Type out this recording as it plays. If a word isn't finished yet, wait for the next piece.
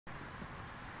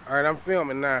All right, I'm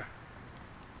filming now.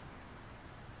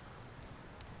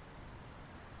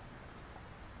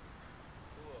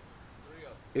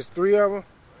 It's three of them?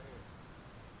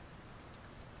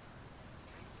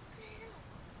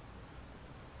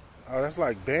 Oh, that's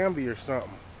like Bambi or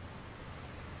something.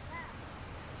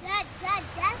 That's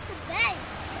her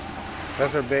babies.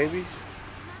 That's her babies?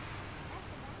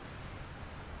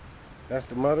 That's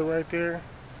the mother right there?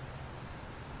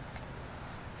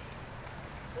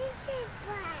 This is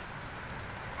fun.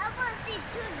 I want to see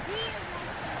two deer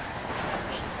like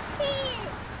that. See it.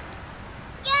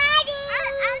 Daddy!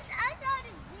 I saw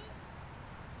the deer.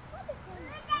 What is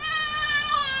going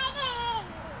on?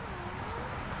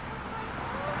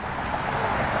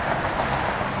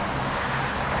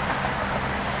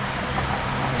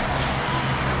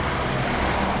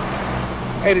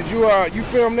 Hey, did you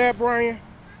film that, Brian?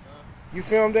 You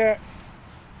filmed that?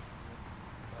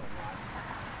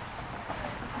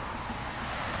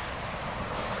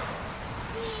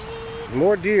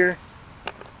 More deer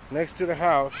next to the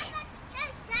house.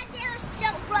 That deer is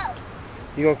still rope.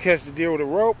 You gonna catch the deer with a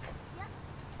rope?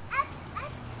 Yep.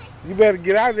 You better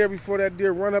get out of there before that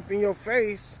deer run up in your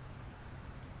face.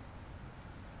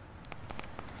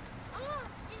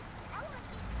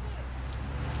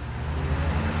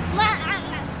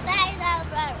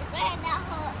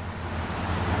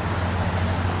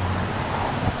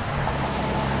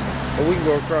 Or we can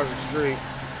go across the street.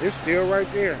 It's still right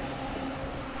there.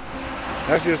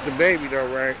 That's just the baby though,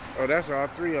 right? Oh, that's all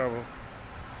three of them.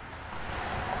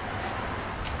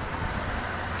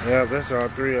 Yeah, that's all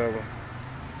three of them.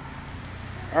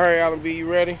 All right, Alan B,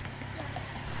 you ready?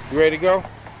 You ready to go?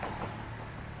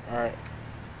 All right.